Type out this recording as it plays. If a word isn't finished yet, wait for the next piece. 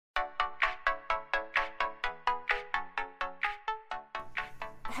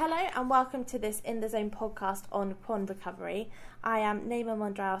Hello and welcome to this In the Zone podcast on quant recovery. I am Naima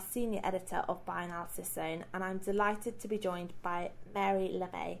Mondrail, Senior Editor of Bioanalysis Zone, and I'm delighted to be joined by Mary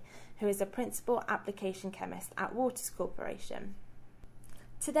LeMay, who is a Principal Application Chemist at Waters Corporation.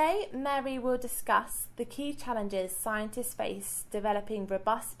 Today, Mary will discuss the key challenges scientists face developing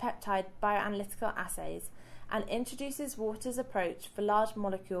robust peptide bioanalytical assays and introduces Waters' approach for large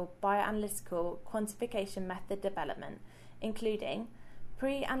molecule bioanalytical quantification method development, including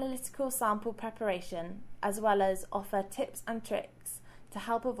pre-analytical sample preparation, as well as offer tips and tricks to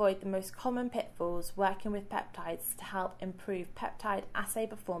help avoid the most common pitfalls working with peptides to help improve peptide assay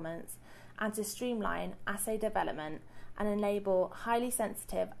performance and to streamline assay development and enable highly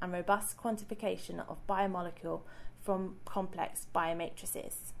sensitive and robust quantification of biomolecule from complex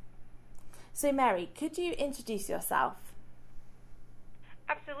biomatrices. So Mary, could you introduce yourself?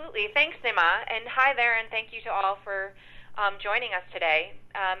 Absolutely. Thanks, Naima. And hi there, and thank you to all for joining us today.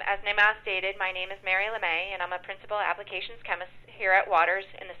 As Naima stated, my name is Mary LeMay, and I'm a Principal Applications Chemist here at Waters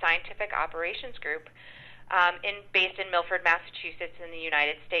in the Scientific Operations Group based in Milford, Massachusetts in the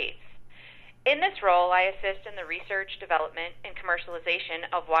United States. In this role, I assist in the research, development, and commercialization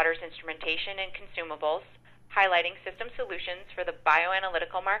of Waters instrumentation and consumables, highlighting system solutions for the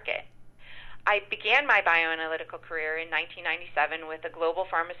bioanalytical market. I began my bioanalytical career in 1997 with the global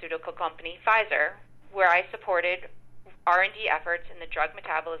pharmaceutical company Pfizer, where I supported R&D efforts in the drug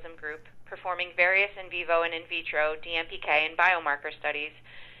metabolism group, performing various in vivo and in vitro DMPK and biomarker studies,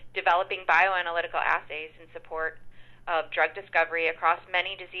 developing bioanalytical assays in support of drug discovery across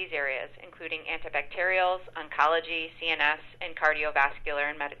many disease areas, including antibacterials, oncology, CNS, and cardiovascular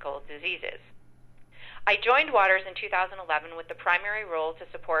and medical diseases. I joined Waters in 2011 with the primary role to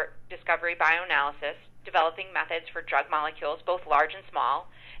support discovery bioanalysis, developing methods for drug molecules, both large and small,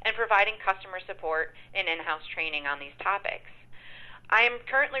 and providing customer support and in-house training on these topics. I am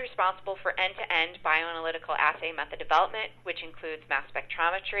currently responsible for end-to-end bioanalytical assay method development, which includes mass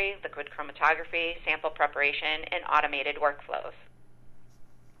spectrometry, liquid chromatography, sample preparation, and automated workflows.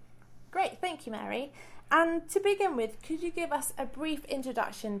 Great, thank you, Mary. And to begin with, could you give us a brief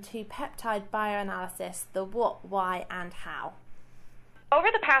introduction to peptide bioanalysis, the what, why, and how? Over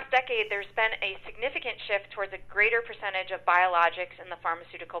the past decade, there's been a significant shift towards a greater percentage of biologics in the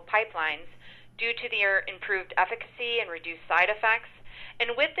pharmaceutical pipelines due to their improved efficacy and reduced side effects.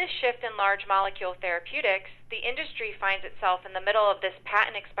 And with this shift in large molecule therapeutics, the industry finds itself in the middle of this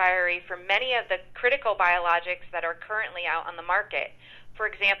patent expiry for many of the critical biologics that are currently out on the market. For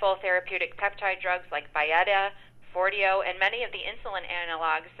example, therapeutic peptide drugs like Byetta, Forteo, and many of the insulin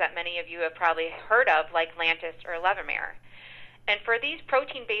analogs that many of you have probably heard of, like Lantus or Levemir. And for these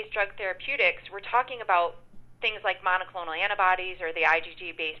protein-based drug therapeutics, we're talking about things like monoclonal antibodies or the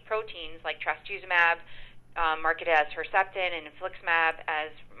IgG-based proteins like trastuzumab, marketed as Herceptin, and infliximab, as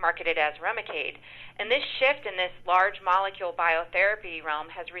marketed as Remicade. And this shift in this large molecule biotherapy realm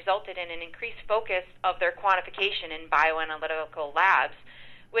has resulted in an increased focus of their quantification in bioanalytical labs,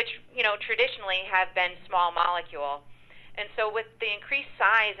 which, traditionally have been small molecule. And so with the increased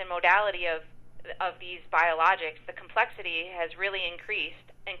size and modality of these biologics, the complexity has really increased,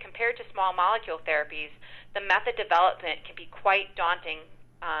 and compared to small molecule therapies, the method development can be quite daunting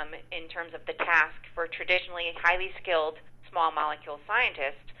in terms of the task for traditionally highly skilled small molecule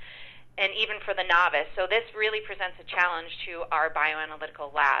scientists, and even for the novice. So this really presents a challenge to our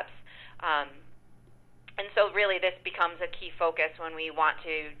bioanalytical labs. And so really this becomes a key focus when we want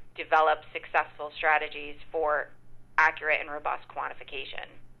to develop successful strategies for accurate and robust quantification.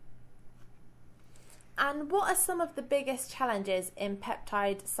 And what are some of the biggest challenges in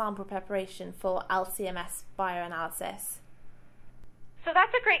peptide sample preparation for LC-MS bioanalysis? So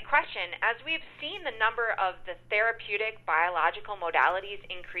that's a great question. As we've seen the number of the therapeutic biological modalities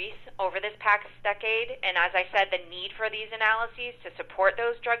increase over this past decade, and as I said, the need for these analyses to support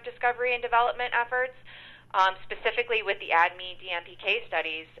those drug discovery and development efforts, specifically with the ADME DMPK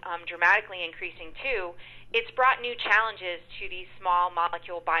studies dramatically increasing too, it's brought new challenges to these small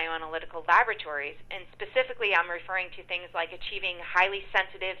molecule bioanalytical laboratories, and specifically I'm referring to things like achieving highly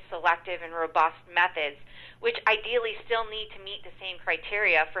sensitive, selective, and robust methods, which ideally still need to meet the same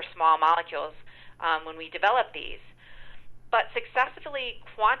criteria for small molecules when we develop these. But successfully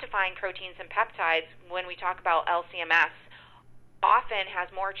quantifying proteins and peptides when we talk about LC-MS often has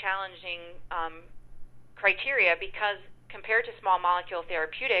more challenging criteria because compared to small molecule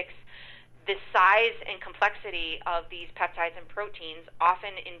therapeutics, the size and complexity of these peptides and proteins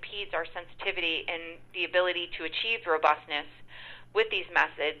often impedes our sensitivity and the ability to achieve robustness with these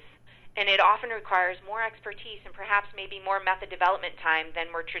methods, and it often requires more expertise and perhaps maybe more method development time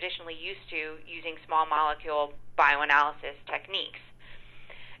than we're traditionally used to using small molecule bioanalysis techniques.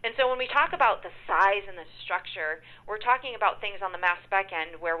 And so when we talk about the size and the structure, we're talking about things on the mass spec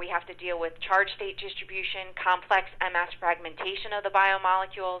end where we have to deal with charge state distribution, complex MS fragmentation of the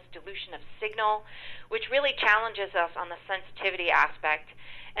biomolecules, dilution of signal, which really challenges us on the sensitivity aspect.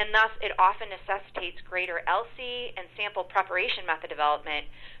 And thus, it often necessitates greater LC and sample preparation method development.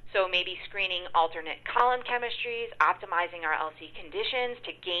 So maybe screening alternate column chemistries, optimizing our LC conditions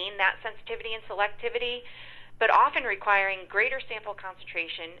to gain that sensitivity and selectivity, but often requiring greater sample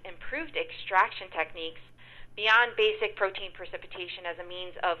concentration, improved extraction techniques beyond basic protein precipitation as a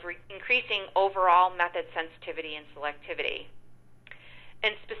means of increasing overall method sensitivity and selectivity.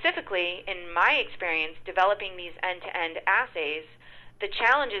 And specifically, in my experience, developing these end-to-end assays, the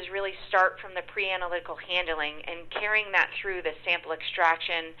challenges really start from the pre-analytical handling and carrying that through the sample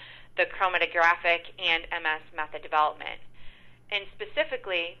extraction, the chromatographic, and MS method development. And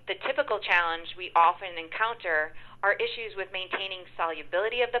specifically, the typical challenge we often encounter are issues with maintaining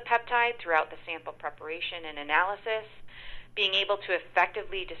solubility of the peptide throughout the sample preparation and analysis, being able to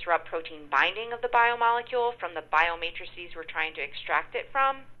effectively disrupt protein binding of the biomolecule from the biomatrices we're trying to extract it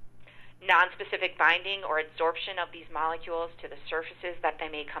from, nonspecific binding or adsorption of these molecules to the surfaces that they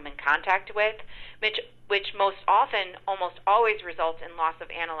may come in contact with, which most often, almost always results in loss of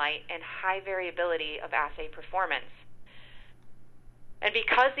analyte and high variability of assay performance. And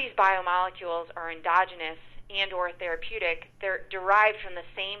because these biomolecules are endogenous and or therapeutic, they're derived from the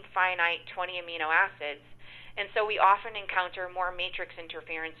same finite 20 amino acids, and so we often encounter more matrix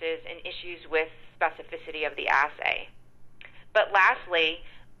interferences and issues with specificity of the assay. But lastly,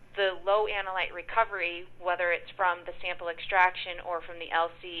 the low analyte recovery, whether it's from the sample extraction or from the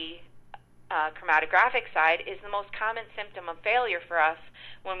LC chromatographic side, is the most common symptom of failure for us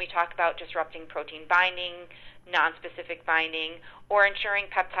when we talk about disrupting protein binding, nonspecific binding, or ensuring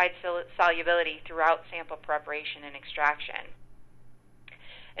peptide solubility throughout sample preparation and extraction.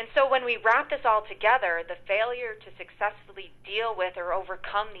 And so when we wrap this all together, the failure to successfully deal with or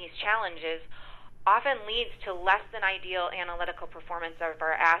overcome these challenges often leads to less than ideal analytical performance of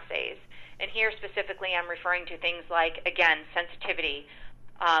our assays. And here specifically I'm referring to things like, again, sensitivity,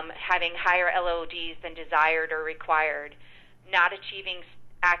 having higher LODs than desired or required, not achieving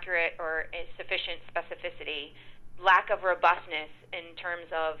accurate or sufficient specificity, lack of robustness in terms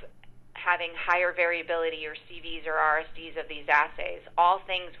of having higher variability or CVs or RSDs of these assays, all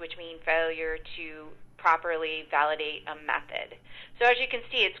things which mean failure to properly validate a method. So as you can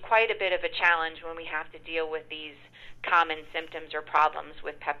see, it's quite a bit of a challenge when we have to deal with these common symptoms or problems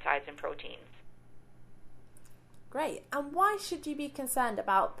with peptides and proteins. Great. And why should you be concerned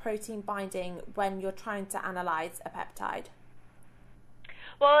about protein binding when you're trying to analyze a peptide?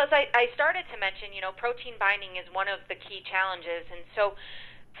 Well, as I started to mention, protein binding is one of the key challenges. And so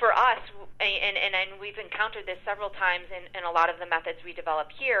for us, and we've encountered this several times in a lot of the methods we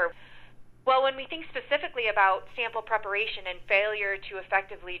develop here, well, when we think specifically about sample preparation and failure to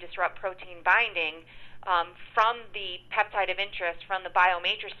effectively disrupt protein binding from the peptide of interest, from the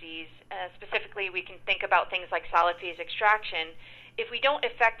biomatrices, specifically we can think about things like solid phase extraction. If we don't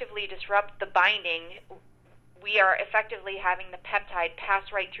effectively disrupt the binding, we are effectively having the peptide pass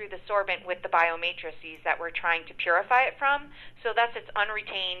right through the sorbent with the biomatrices that we're trying to purify it from. So thus it's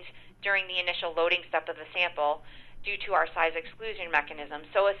unretained during the initial loading step of the sample due to our size exclusion mechanism.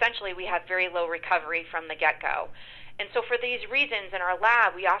 So essentially we have very low recovery from the get-go. And so for these reasons in our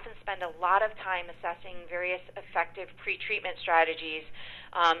lab, we often spend a lot of time assessing various effective pre-treatment strategies,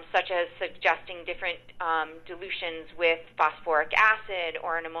 such as suggesting different dilutions with phosphoric acid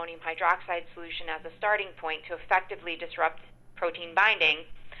or an ammonium hydroxide solution as a starting point to effectively disrupt protein binding.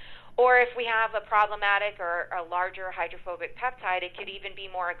 Or if we have a problematic or a larger hydrophobic peptide, it could even be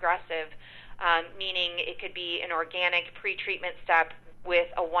more aggressive, meaning it could be an organic pre-treatment step with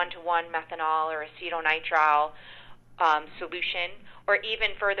a 1-to-1 methanol or acetonitrile solution, or even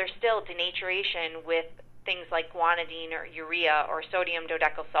further still, denaturation with things like guanidine or urea or sodium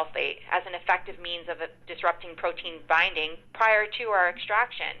dodecyl sulfate as an effective means of disrupting protein binding prior to our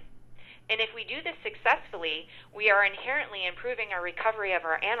extraction. And if we do this successfully, we are inherently improving our recovery of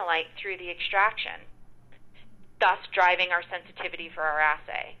our analyte through the extraction, thus driving our sensitivity for our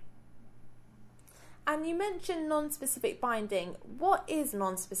assay. And you mentioned non-specific binding. What is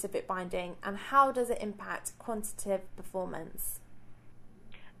non-specific binding and how does it impact quantitative performance?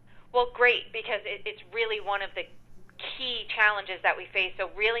 Well, great, because it's really one of the key challenges that we face.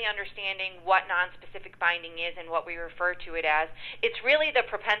 So really understanding what non-specific binding is and what we refer to it as. It's really the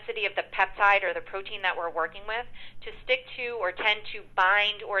propensity of the peptide or the protein that we're working with to stick to or tend to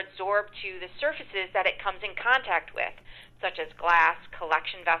bind or absorb to the surfaces that it comes in contact with, such as glass,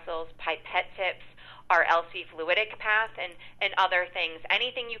 collection vessels, pipette tips, our LC fluidic path, and other things.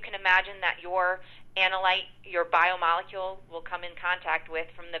 Anything you can imagine that your analyte, your biomolecule, will come in contact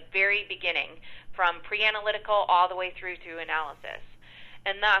with from the very beginning, from pre-analytical all the way through to analysis.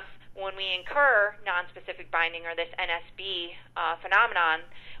 And thus, when we incur nonspecific binding, or this NSB phenomenon,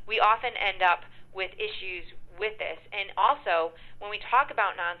 we often end up with issues with this. And also, when we talk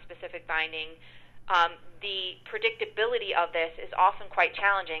about nonspecific binding, the predictability of this is often quite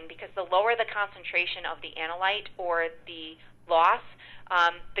challenging, because the lower the concentration of the analyte or the loss,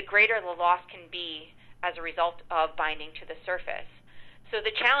 the greater the loss can be as a result of binding to the surface. So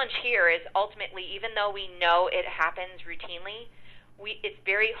the challenge here is ultimately, even though we know it happens routinely, it's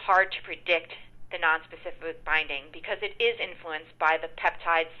very hard to predict the nonspecific binding, because it is influenced by the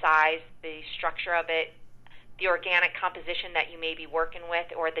peptide size, the structure of it, the organic composition that you may be working with,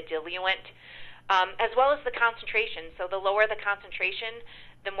 or the diluent, as well as the concentration. So the lower the concentration,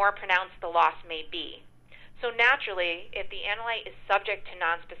 the more pronounced the loss may be. So naturally, if the analyte is subject to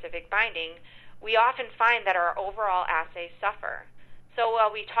nonspecific binding, we often find that our overall assays suffer. So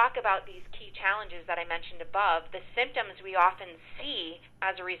while we talk about these key challenges that I mentioned above, the symptoms we often see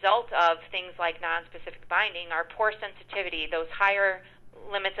as a result of things like nonspecific binding are poor sensitivity, those higher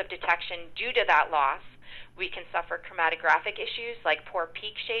limits of detection due to that loss. We can suffer chromatographic issues like poor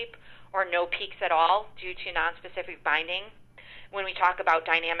peak shape or no peaks at all due to nonspecific binding. When we talk about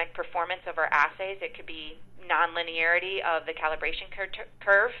dynamic performance of our assays, it could be nonlinearity of the calibration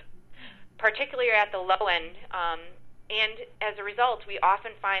curve, particularly at the low end. And as a result, we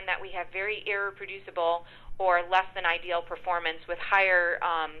often find that we have very irreproducible or less than ideal performance with higher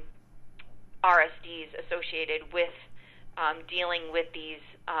RSDs associated with dealing with these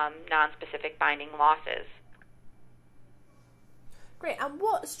nonspecific binding losses. Great. And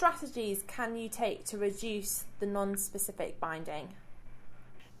what strategies can you take to reduce the nonspecific binding?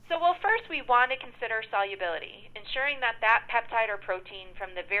 So, well, first we want to consider solubility, ensuring that that peptide or protein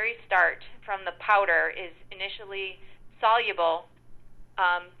from the very start, from the powder, is initially soluble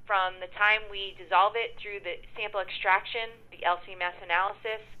from the time we dissolve it through the sample extraction, the LC-MS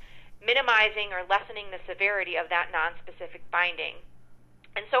analysis, minimizing or lessening the severity of that nonspecific binding.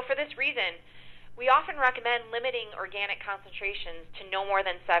 And so for this reason, we often recommend limiting organic concentrations to no more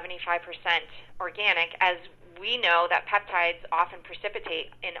than 75% organic, as we know that peptides often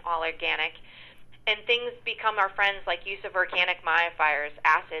precipitate in all organic, and things become our friends like use of organic modifiers,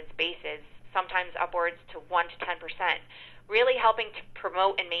 acids, bases, sometimes upwards to 1 to 10%, really helping to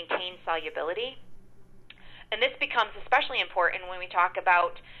promote and maintain solubility. And this becomes especially important when we talk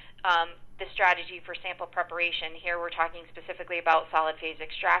about the strategy for sample preparation. Here we're talking specifically about solid phase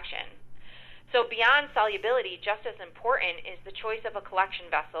extraction. So beyond solubility, just as important is the choice of a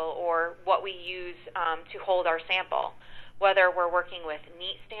collection vessel, or what we use to hold our sample. Whether we're working with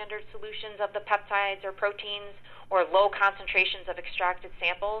neat standard solutions of the peptides or proteins, or low concentrations of extracted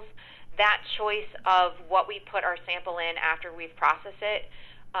samples, that choice of what we put our sample in after we've processed it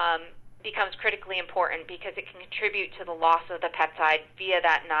becomes critically important, because it can contribute to the loss of the peptide via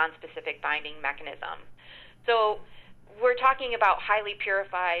that nonspecific binding mechanism. So we're talking about highly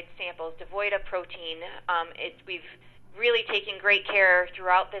purified samples devoid of protein. We've really taken great care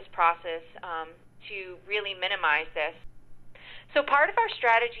throughout this process to really minimize this. So part of our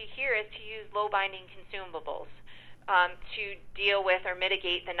strategy here is to use low binding consumables to deal with or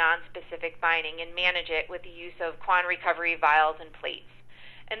mitigate the nonspecific binding and manage it with the use of Quan recovery vials and plates.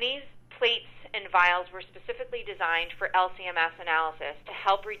 And these plates and vials were specifically designed for LC-MS analysis to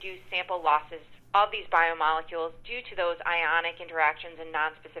help reduce sample losses of these biomolecules due to those ionic interactions and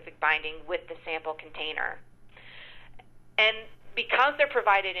nonspecific binding with the sample container. And because they're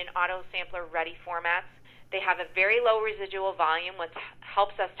provided in auto-sampler ready formats, they have a very low residual volume, which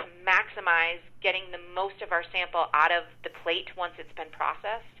helps us to maximize getting the most of our sample out of the plate once it's been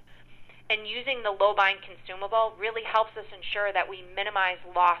processed. And using the low bind consumable really helps us ensure that we minimize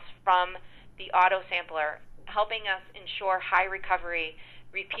loss from the auto-sampler, helping us ensure high recovery,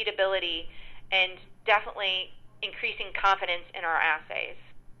 repeatability, and definitely increasing confidence in our assays.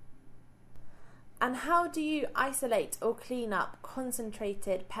 And how do you isolate or clean up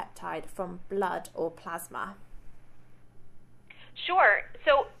concentrated peptide from blood or plasma? Sure.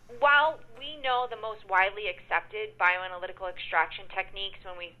 So while we know the most widely accepted bioanalytical extraction techniques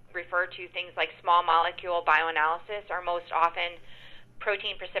when we refer to things like small molecule bioanalysis are most often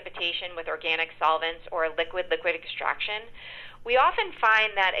protein precipitation with organic solvents or liquid-liquid extraction, we often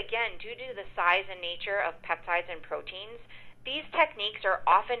find that, again, due to the size and nature of peptides and proteins, these techniques are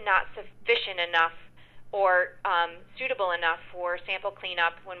often not sufficient enough or suitable enough for sample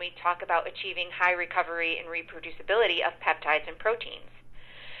cleanup when we talk about achieving high recovery and reproducibility of peptides and proteins.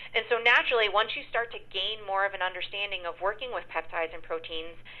 And so naturally, once you start to gain more of an understanding of working with peptides and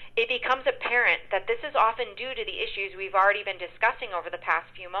proteins, it becomes apparent that this is often due to the issues we've already been discussing over the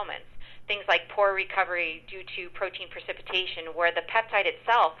past few moments. Things like poor recovery due to protein precipitation, where the peptide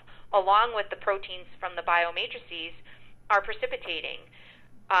itself, along with the proteins from the biomatrices, are precipitating.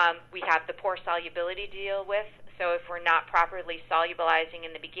 We have the poor solubility to deal with. So if we're not properly solubilizing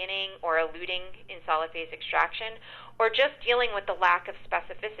in the beginning or eluting in solid phase extraction, or just dealing with the lack of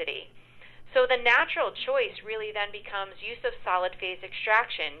specificity. So the natural choice really then becomes use of solid phase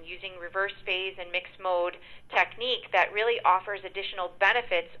extraction using reverse phase and mixed mode technique that really offers additional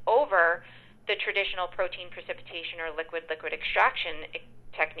benefits over the traditional protein precipitation or liquid-liquid extraction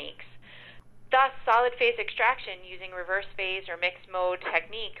techniques. Thus, solid phase extraction using reverse phase or mixed mode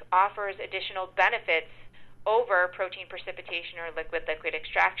technique offers additional benefits over protein precipitation or liquid-liquid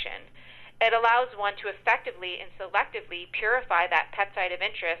extraction. It allows one to effectively and selectively purify that peptide of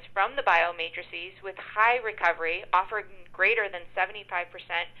interest from the biomatrices with high recovery, offering greater than 75%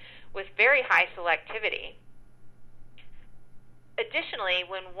 with very high selectivity. Additionally,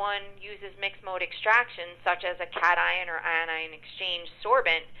 when one uses mixed mode extraction, such as a cation or anion exchange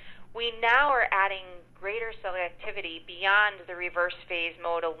sorbent, we now are adding greater selectivity beyond the reverse phase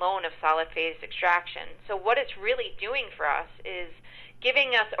mode alone of solid phase extraction. So what it's really doing for us is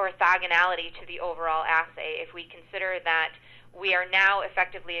giving us orthogonality to the overall assay if we consider that we are now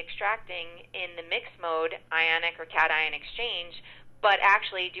effectively extracting in the mixed mode ionic or cation exchange, but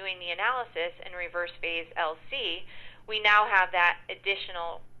actually doing the analysis in reverse phase LC, we now have that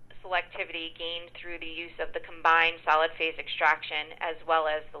additional selectivity gained through the use of the combined solid phase extraction as well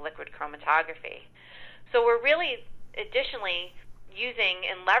as the liquid chromatography. So we're really additionally using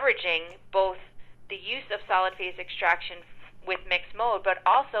and leveraging both the use of solid phase extraction with mixed mode, but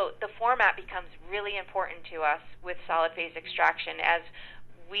also the format becomes really important to us with solid phase extraction. As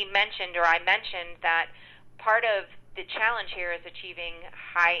we mentioned, or I mentioned, that part of the challenge here is achieving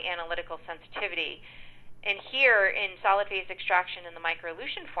high analytical sensitivity. And here in solid phase extraction in the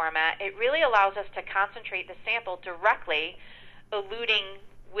microelution format, it really allows us to concentrate the sample directly, eluting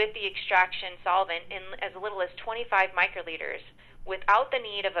with the extraction solvent in as little as 25 microliters without the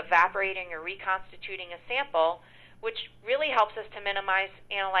need of evaporating or reconstituting a sample, which really helps us to minimize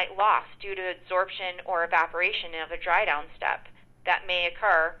analyte loss due to absorption or evaporation of a dry down step that may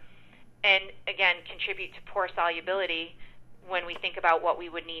occur, and again contribute to poor solubility when we think about what we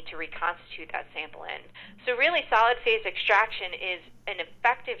would need to reconstitute that sample in. So really, solid phase extraction is an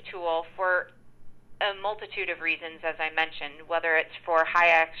effective tool for a multitude of reasons, as I mentioned, whether it's for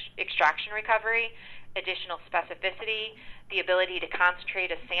high extraction recovery, additional specificity, the ability to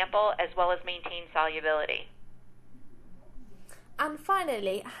concentrate a sample, as well as maintain solubility. And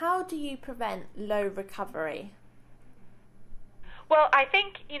finally, how do you prevent low recovery? Well, I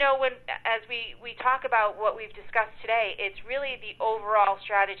think, as we talk about what we've discussed today, it's really the overall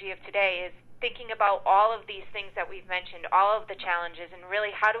strategy of today is thinking about all of these things that we've mentioned, all of the challenges, and really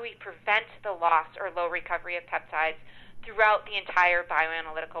how do we prevent the loss or low recovery of peptides throughout the entire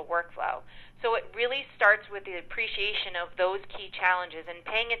bioanalytical workflow. So it really starts with the appreciation of those key challenges and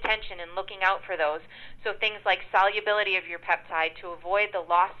paying attention and looking out for those. So things like solubility of your peptide to avoid the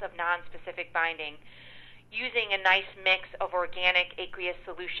loss of nonspecific binding, using a nice mix of organic aqueous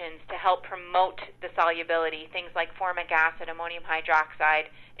solutions to help promote the solubility, things like formic acid, ammonium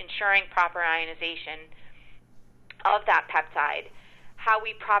hydroxide, ensuring proper ionization of that peptide, how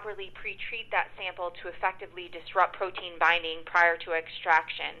we properly pre-treat that sample to effectively disrupt protein binding prior to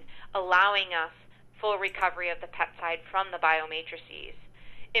extraction, allowing us full recovery of the peptide from the biomatrices,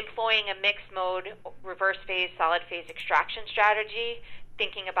 employing a mixed mode reverse phase solid phase extraction strategy,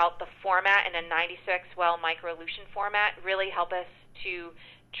 thinking about the format in a 96-well microelution format really help us to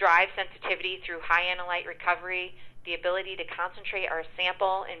drive sensitivity through high analyte recovery, the ability to concentrate our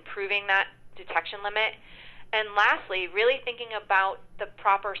sample, improving that detection limit. And lastly, really thinking about the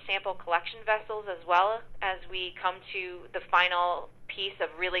proper sample collection vessels as well as we come to the final piece of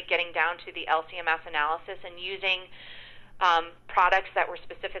really getting down to the LCMS analysis and using products that were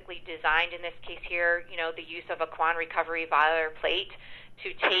specifically designed, in this case here, the use of a Quan recovery vial or plate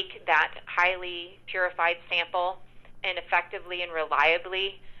to take that highly purified sample and effectively and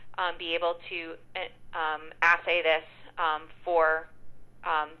reliably be able to assay this for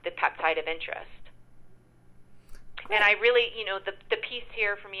the peptide of interest. And I really, the piece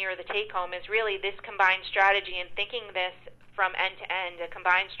here for me, or the take-home, is really this combined strategy and thinking this from end to end, a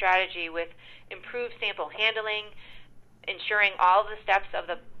combined strategy with improved sample handling, ensuring all of the steps of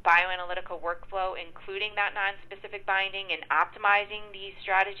the bioanalytical workflow, including that nonspecific binding, and optimizing these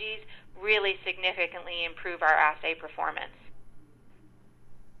strategies really significantly improve our assay performance.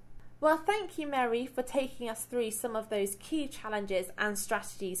 Well, thank you, Mary, for taking us through some of those key challenges and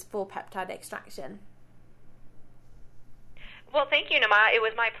strategies for peptide extraction. Well, thank you, Nama. It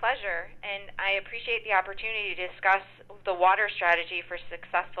was my pleasure, and I appreciate the opportunity to discuss the water strategy for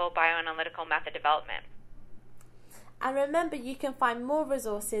successful bioanalytical method development. And remember, you can find more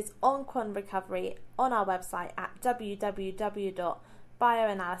resources on Quant Recovery on our website at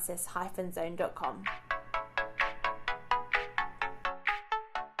www.bioanalysis-zone.com.